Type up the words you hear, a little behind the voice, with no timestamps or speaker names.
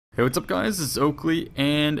Hey, what's up guys, this is Oakley,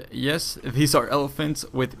 and yes, these are elephants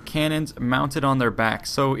with cannons mounted on their backs.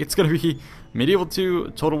 So it's going to be Medieval 2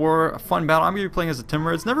 Total War, a fun battle. I'm going to be playing as the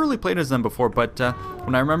Timurids. Never really played as them before, but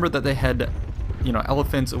when I remember that they had,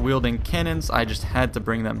 elephants wielding cannons, I just had to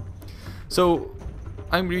bring them. So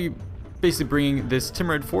I'm going to be basically bringing this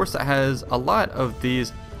Timurid force that has a lot of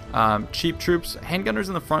these cheap troops, handgunners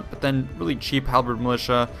in the front, but then really cheap halberd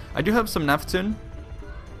militia. I do have some Nephthyn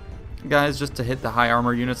guys just to hit the high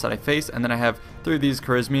armor units that I face, and then I have 3 of these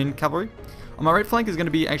Kharizmian cavalry. On my right flank is going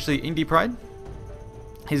to be actually Indy Pride.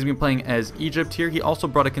 He's been playing as Egypt here. He also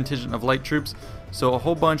brought a contingent of light troops, so a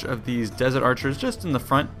whole bunch of these desert archers just in the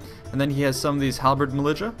front, and then he has some of these halberd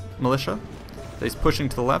militia that he's pushing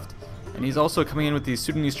to the left, and he's also coming in with these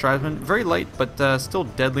Sudanese tribesmen, very light but still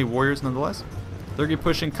deadly warriors nonetheless. They're going to be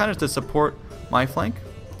pushing kind of to support my flank,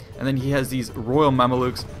 and then he has these royal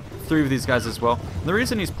Mamelukes, 3 of these guys as well. And the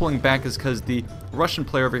reason he's pulling back is because the Russian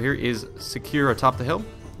player over here is secure atop the hill.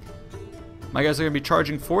 My guys are going to be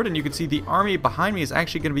charging forward, and you can see the army behind me is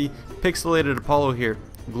actually going to be Pixelated Apollo here,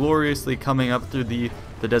 gloriously coming up through the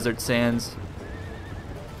desert sands.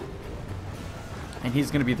 And he's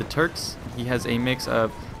going to be the Turks. He has a mix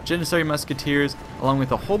of Janissary musketeers along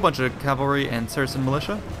with a whole bunch of cavalry and Saracen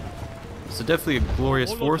militia. So definitely a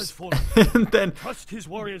glorious force. And then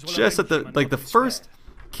just at the first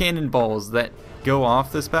cannonballs that go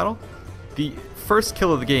off this battle, the first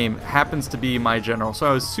kill of the game happens to be my general, so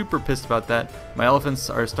I was super pissed about that. My elephants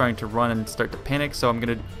are starting to run and start to panic, so I'm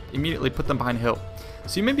going to immediately put them behind a hill.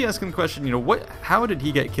 So you may be asking the question, how did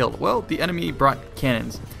he get killed? Well, the enemy brought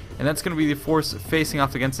cannons, and that's going to be the force facing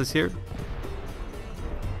off against us here.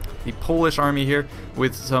 The Polish army here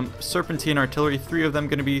with some Serpentine artillery, 3 of them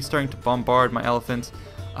going to be starting to bombard my elephants,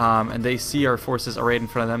 and they see our forces arrayed in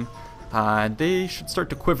front of them. They should start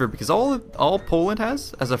to quiver, because all Poland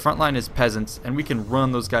has as a front line is peasants, and we can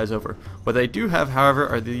run those guys over. What they do have, however,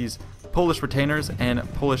 are these Polish retainers and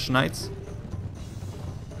Polish knights.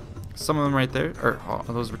 Some of them right there, are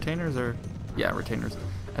those retainers? Yeah, retainers.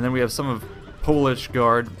 And then we have some of Polish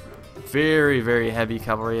guard, very, very heavy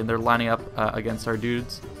cavalry, and they're lining up against our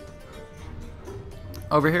dudes.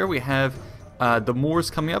 Over here we have the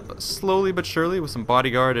Moors coming up slowly but surely with some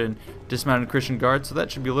bodyguard and dismounted Christian guard, so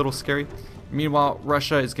that should be a little scary. Meanwhile,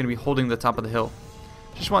 Russia is going to be holding the top of the hill.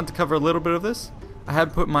 Just wanted to cover a little bit of this. I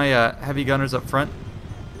have put my heavy gunners up front,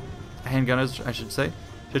 handgunners I should say,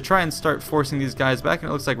 to try and start forcing these guys back, and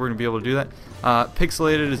it looks like we're going to be able to do that.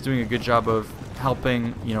 Pixelated is doing a good job of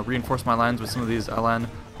helping reinforce my lines with some of these Alan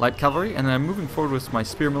light cavalry, and then I'm moving forward with my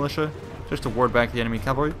spear militia just to ward back the enemy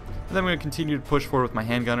cavalry. And then I'm going to continue to push forward with my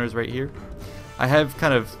handgunners right here. I have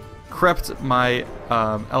kind of crept my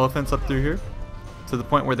elephants up through here to the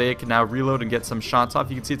point where they can now reload and get some shots off.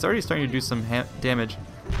 You can see it's already starting to do some damage.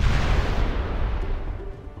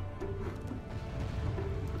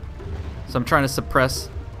 So I'm trying to suppress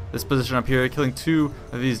this position up here, killing 2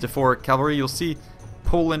 of these D4 cavalry. You'll see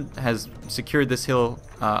Poland has secured this hill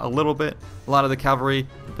a little bit. A lot of the cavalry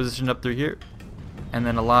positioned up through here, and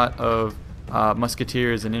then a lot of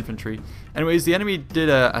musketeers and infantry. Anyways, the enemy did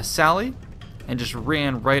a sally and just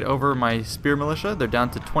ran right over my spear militia. They're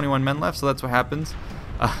down to 21 men left, so that's what happens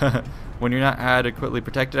when you're not adequately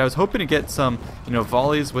protected. I was hoping to get some,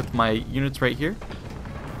 volleys with my units right here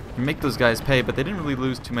and make those guys pay, but they didn't really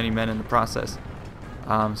lose too many men in the process. So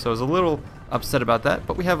I was a little upset about that,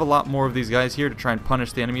 but we have a lot more of these guys here to try and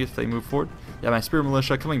punish the enemy if they move forward. Yeah, my spear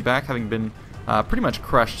militia coming back, having been pretty much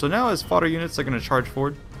crushed. So now as fodder units, they're going to charge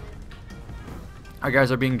forward. Our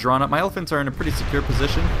guys are being drawn up. My elephants are in a pretty secure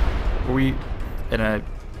position where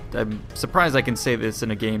I'm surprised I can say this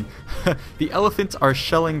in a game. The elephants are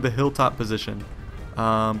shelling the hilltop position,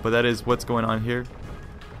 but that is what's going on here.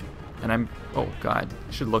 And oh god,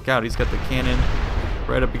 I should look out. He's got the cannon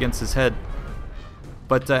right up against his head.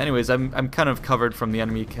 But anyways, I'm kind of covered from the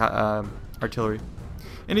enemy artillery.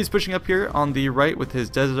 And he's pushing up here on the right with his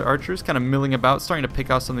desert archers, kind of milling about, starting to pick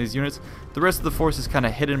off some of these units. The rest of the force is kind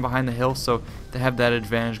of hidden behind the hill, so they have that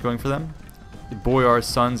advantage going for them. The Boyar's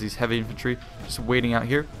sons, these heavy infantry, just waiting out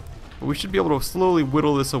here. But we should be able to slowly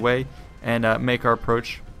whittle this away and make our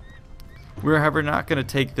approach. We're, however, not going to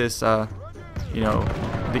take this, the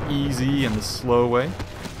easy and the slow way.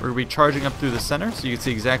 We're going to be charging up through the center, so you can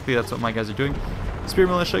see exactly that's what my guys are doing. Spear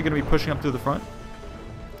militia are going to be pushing up through the front.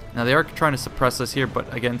 Now they are trying to suppress us here,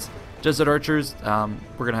 but against desert archers, we're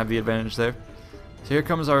going to have the advantage there. So here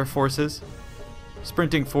comes our forces,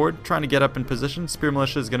 sprinting forward, trying to get up in position. Spear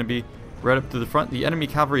militia is going to be right up to the front. The enemy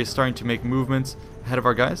cavalry is starting to make movements ahead of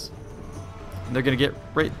our guys. And they're going to get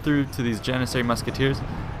right through to these Janissary musketeers.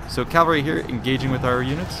 So cavalry here engaging with our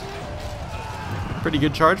units. Pretty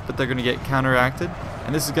good charge, but they're going to get counteracted.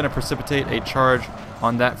 and this is going to precipitate a charge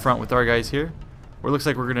on that front with our guys here. Where it looks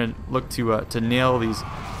like we're going to look to nail these.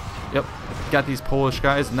 Yep, got these Polish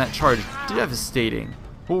guys, and that charge devastating.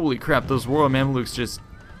 Holy crap, those Royal Mamelukes just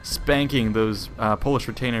spanking those Polish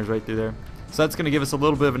retainers right through there. So that's going to give us a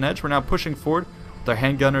little bit of an edge. We're now pushing forward with our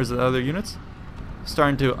handgunners and other units.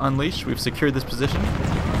 Starting to unleash. We've secured this position.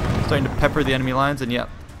 Starting to pepper the enemy lines, and yep,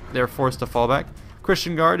 they're forced to fall back.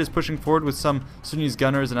 Christian Guard is pushing forward with some Sudanese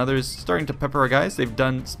gunners and others starting to pepper our guys. They've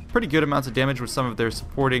done pretty good amounts of damage with some of their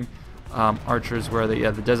supporting archers, where they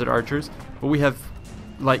the desert archers. But we have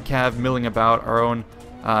light cav milling about our own.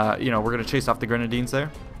 We're going to chase off the grenadines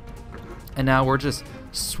there. And now we're just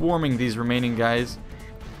swarming these remaining guys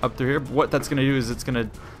up through here. What that's going to do is it's going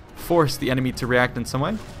to force the enemy to react in some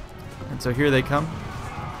way. And so here they come.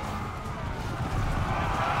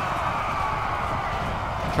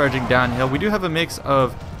 Charging downhill. We do have a mix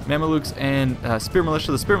of Mamelukes and Spear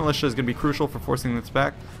Militia. The Spear Militia is going to be crucial for forcing this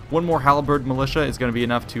back. One more Halberd Militia is going to be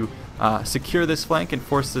enough to secure this flank and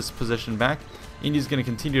force this position back. Indy's going to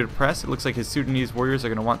continue to press. It looks like his Sudanese warriors are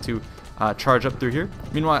going to want to charge up through here.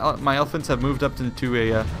 Meanwhile, my elephants have moved up into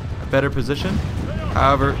a better position.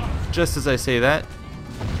 However, just as I say that,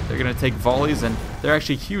 they're going to take volleys, and they're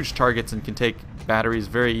actually huge targets and can take batteries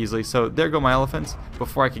very easily. So there go my elephants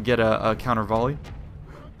before I could get a counter volley.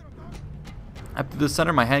 Up to the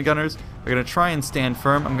center, my handgunners are going to try and stand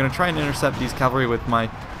firm. I'm going to try and intercept these cavalry with my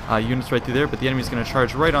units right through there, but the enemy's going to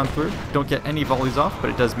charge right on through. Don't get any volleys off, but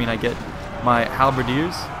it does mean I get my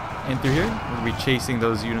halberdiers in through here. We're going to be chasing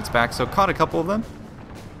those units back. So caught a couple of them,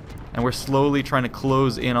 and we're slowly trying to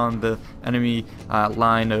close in on the enemy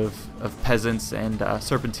line of peasants and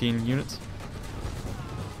serpentine units.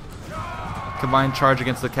 Combined charge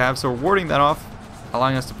against the cav, so we're warding that off,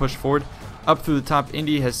 allowing us to push forward. Up through the top,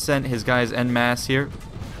 Indy has sent his guys en masse here.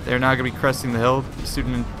 They're now going to be cresting the hill. The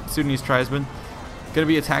Sudanese tribesmen going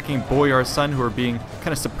to be attacking Boyar's son, who are being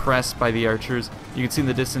kind of suppressed by the archers. You can see in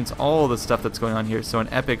the distance all the stuff that's going on here. So an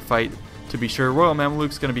epic fight to be sure. Royal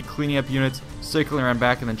Mamelukes going to be cleaning up units, circling around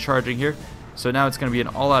back, and then charging here. So now it's going to be an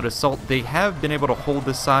all-out assault. They have been able to hold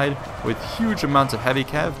this side with huge amounts of heavy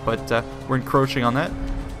cav, but we're encroaching on that.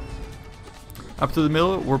 Up to the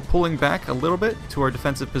middle, we're pulling back a little bit to our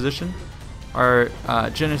defensive position. Our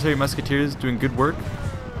Janissary Musketeers doing good work,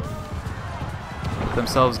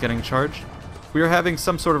 themselves getting charged. We are having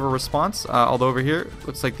some sort of a response, although over here,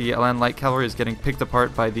 looks like the Elan Light Cavalry is getting picked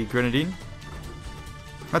apart by the Grenadine.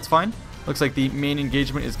 That's fine. Looks like the main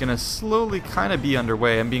engagement is going to slowly kind of be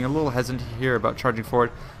underway. I'm being a little hesitant here about charging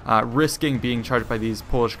forward, risking being charged by these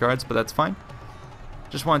Polish guards, but that's fine.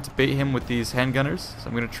 Just wanted to bait him with these handgunners, so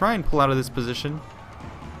I'm going to try and pull out of this position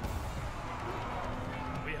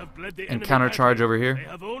and countercharge over here. They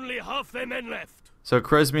have only half their men left. So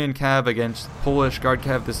Krezmian cav against Polish guard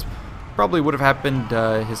cav. This probably would have happened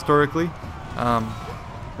historically,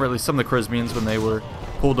 or at least some of the Krezmians when they were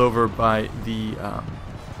pulled over by the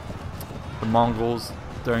Mongols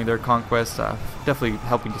during their conquest, definitely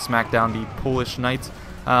helping to smack down the Polish knights.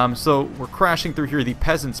 So we're crashing through here. The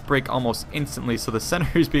peasants break almost instantly, so the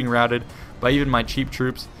center is being routed by even my cheap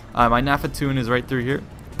troops. My Nafatoon is right through here,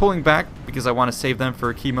 pulling back because I want to save them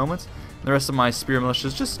for key moments. The rest of my Spear Militia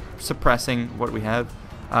is just suppressing what we have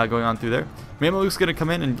going on through there. Mameluke's going to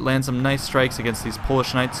come in and land some nice strikes against these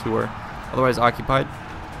Polish knights who are otherwise occupied.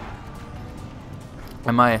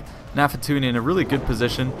 And my Nafatoon in a really good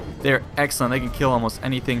position. They're excellent. They can kill almost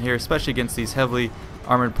anything here, especially against these heavily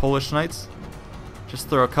armored Polish knights. Just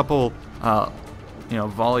throw a couple,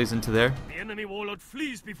 volleys into there. The enemy warlord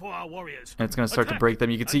flees before our warriors. And it's going to start to break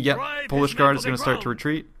them. You can see, yep, Polish guard is going to start to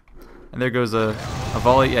retreat. And there goes a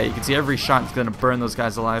volley. Yeah, you can see every shot is going to burn those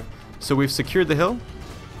guys alive. So we've secured the hill.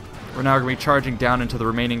 We're now going to be charging down into the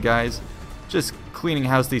remaining guys. Just cleaning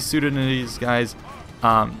house these Sudanese guys.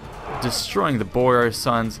 Destroying the Boyar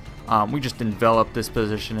sons. We just enveloped this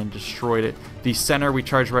position and destroyed it. The center we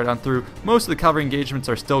charged right on through. Most of the cavalry engagements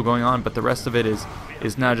are still going on, but the rest of it is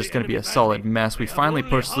now just going to be a solid mess. We finally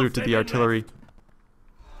pushed through to the artillery,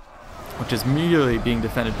 which is merely being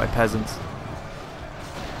defended by peasants.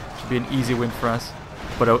 Should be an easy win for us.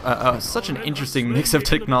 But such an interesting mix of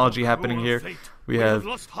technology happening here. We have,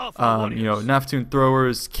 Nafatoon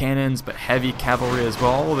throwers, cannons, but heavy cavalry as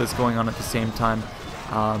well. All this going on at the same time.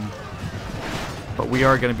 But we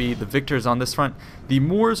are going to be the victors on this front. The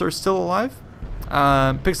Moors are still alive.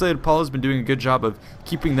 Pixelated Apollo has been doing a good job of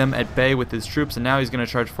keeping them at bay with his troops, and now he's going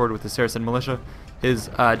to charge forward with the Saracen militia. His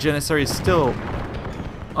Janissary is still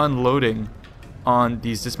unloading on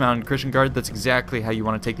these dismounted Christian Guard. That's exactly how you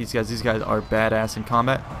want to take these guys. These guys are badass in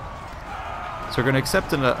combat. So we're going to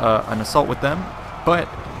accept an assault with them, but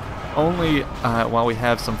only while we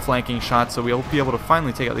have some flanking shots, so we'll be able to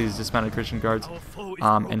finally take out these dismounted Christian guards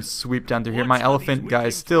and sweep down through here. My elephant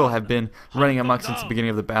guys still have been running amok since the beginning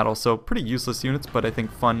of the battle, so pretty useless units, but I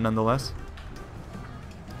think fun nonetheless.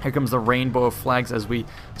 Here comes the rainbow of flags as we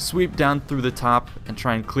sweep down through the top and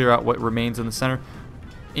try and clear out what remains in the center.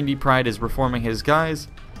 Indy Pride is reforming his guys.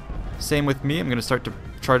 Same with me. I'm going to start to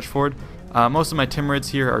charge forward. Most of my Timurids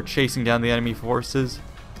here are chasing down the enemy forces.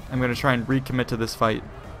 I'm going to try and recommit to this fight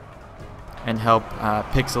and help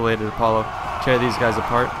Pixelated Apollo tear these guys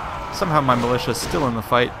apart. Somehow my militia is still in the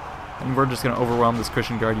fight, and we're just going to overwhelm this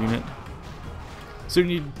Christian Guard unit. So we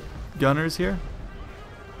need gunners here.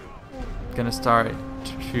 Going to start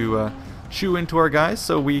to chew into our guys.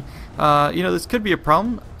 So we, you know, this could be a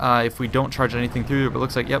problem if we don't charge anything through. But it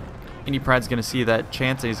looks like, yep, Indy Pride's going to see that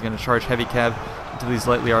chance, and he's going to charge heavy cav into these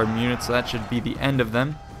lightly armed units. So that should be the end of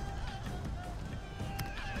them.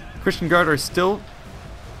 Christian Guard are still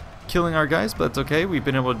killing our guys, but that's okay. We've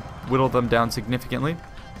been able to whittle them down significantly.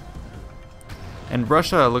 And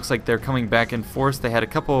Russia looks like they're coming back in force. They had a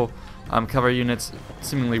couple cavalry units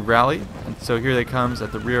seemingly rally, and so here they comes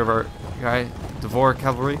at the rear of our guy, Dvor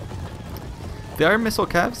cavalry. They are missile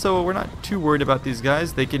cav, so we're not too worried about these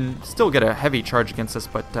guys. They can still get a heavy charge against us,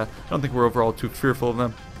 but I don't think we're overall too fearful of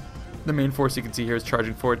them. The main force you can see here is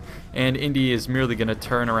charging forward, and Indy is merely going to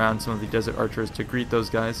turn around some of the desert archers to greet those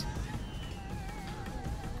guys.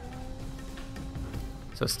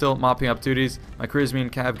 So still mopping up duties. My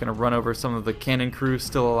Khwarezmian cav going to run over some of the cannon crew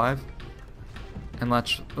still alive. And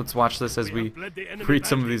let's watch this as we greet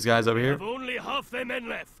some of these guys over here. Only half their men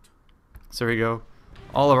left. So here we go.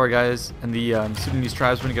 All of our guys and the Sudanese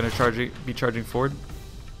tribesmen are going to be charging forward.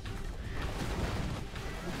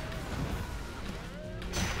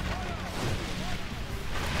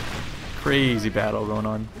 Crazy battle going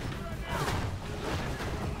on.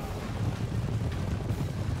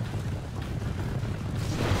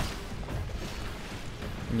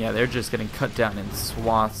 And yeah, they're just getting cut down in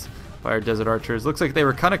swaths by our desert archers. Looks like they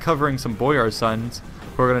were kind of covering some boyar sons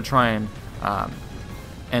who are going to try and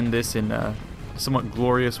end this in a somewhat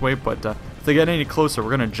glorious way, but if they get any closer,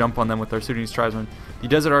 we're going to jump on them with our Sudanese tribesmen. The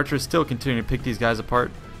desert archers still continue to pick these guys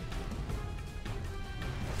apart.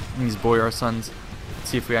 And these boyar sons. Let's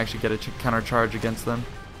see if we actually get a counter charge against them.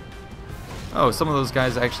 Oh, some of those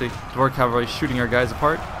guys actually, Dvor cavalry shooting our guys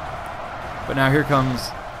apart. But now here comes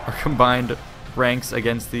our combined ranks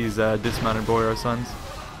against these dismounted boyar sons.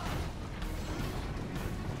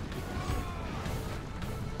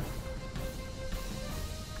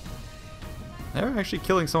 They're actually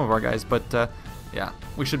killing some of our guys, but yeah,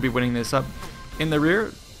 we should be winning this up. In the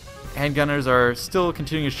rear, handgunners are still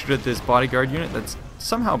continuing to shoot at this bodyguard unit that's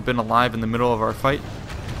somehow been alive in the middle of our fight.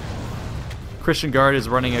 Christian Guard is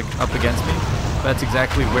running up against me. That's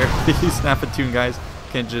exactly where these Snapatoon guys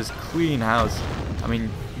can just clean house. I mean,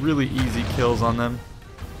 really easy kills on them.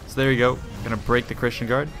 So there you go. Gonna break the Christian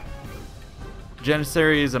Guard.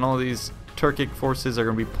 Janissaries and all these Turkic forces are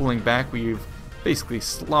gonna be pulling back. We've basically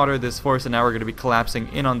slaughtered this force, and now we're gonna be collapsing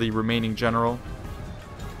in on the remaining general,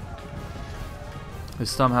 who's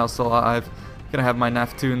somehow still alive. Gonna have my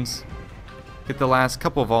Naftoons get the last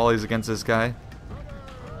couple volleys against this guy.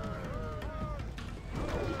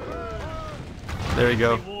 There you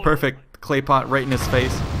go. Perfect clay pot right in his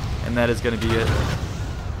face, and that is gonna be it.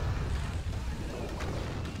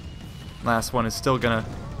 Last one is still gonna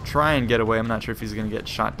try and get away. I'm not sure if he's gonna get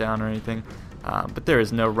shot down or anything, but there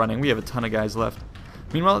is no running. We have a ton of guys left.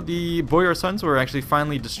 Meanwhile, the boyar sons were actually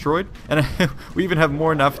finally destroyed, and we even have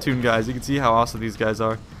more Naftoon guys. You can see how awesome these guys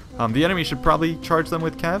are. The enemy should probably charge them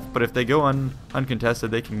with cav, but if they go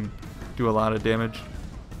uncontested, they can do a lot of damage.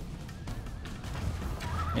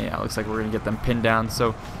 Yeah, it looks like we're gonna get them pinned down,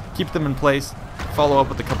 so keep them in place. Follow up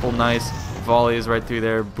with a couple nice volleys right through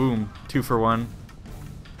there. Boom, 2 for 1.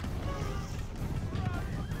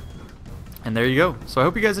 And there you go. So I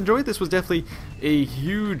hope you guys enjoyed. This was definitely a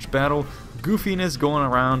huge battle. Goofiness going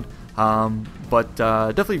around, but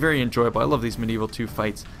definitely very enjoyable. I love these Medieval 2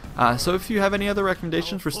 fights. So if you have any other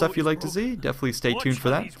recommendations for stuff you'd like to see, definitely stay tuned for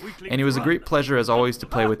that. And it was a great pleasure, as always, to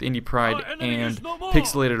play with Indy Pride and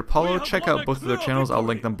Pixelated Apollo. Check out both of their channels. I'll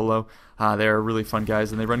link them below. They're really fun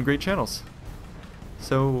guys, and they run great channels.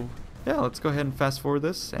 So yeah, let's go ahead and fast forward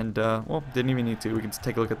this. And well, didn't even need to. We can just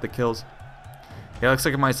take a look at the kills. Yeah, looks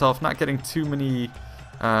like myself not getting too many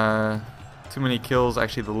kills.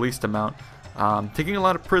 Actually, the least amount. Taking a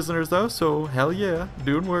lot of prisoners though, so hell yeah,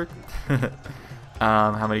 doing work.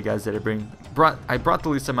 How many guys did I bring? I brought the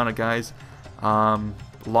least amount of guys.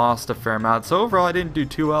 Lost a fair amount. So overall, I didn't do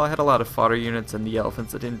too well. I had a lot of fodder units and the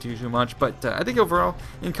elephants that didn't do too much. But I think overall,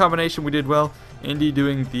 in combination, we did well. Indy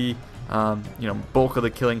doing the bulk of the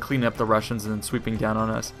killing, cleaning up the Russians, and then sweeping down on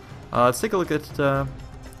us. Let's take a look at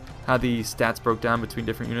how the stats broke down between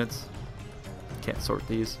different units. Can't sort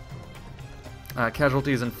these.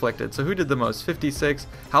 Casualties inflicted. So who did the most? 56.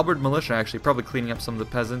 Halberd Militia actually, probably cleaning up some of the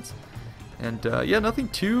peasants. And yeah, nothing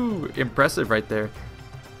too impressive right there.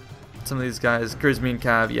 Some of these guys, Crimean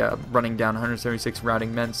Cav, yeah, running down 176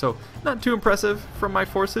 routing men. So not too impressive from my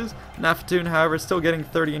forces. Nafatoon, however, still getting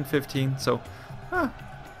 30 and 15. So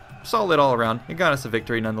solid all around. It got us a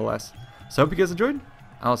victory nonetheless. So hope you guys enjoyed.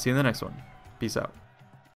 I'll see you in the next one. Peace out.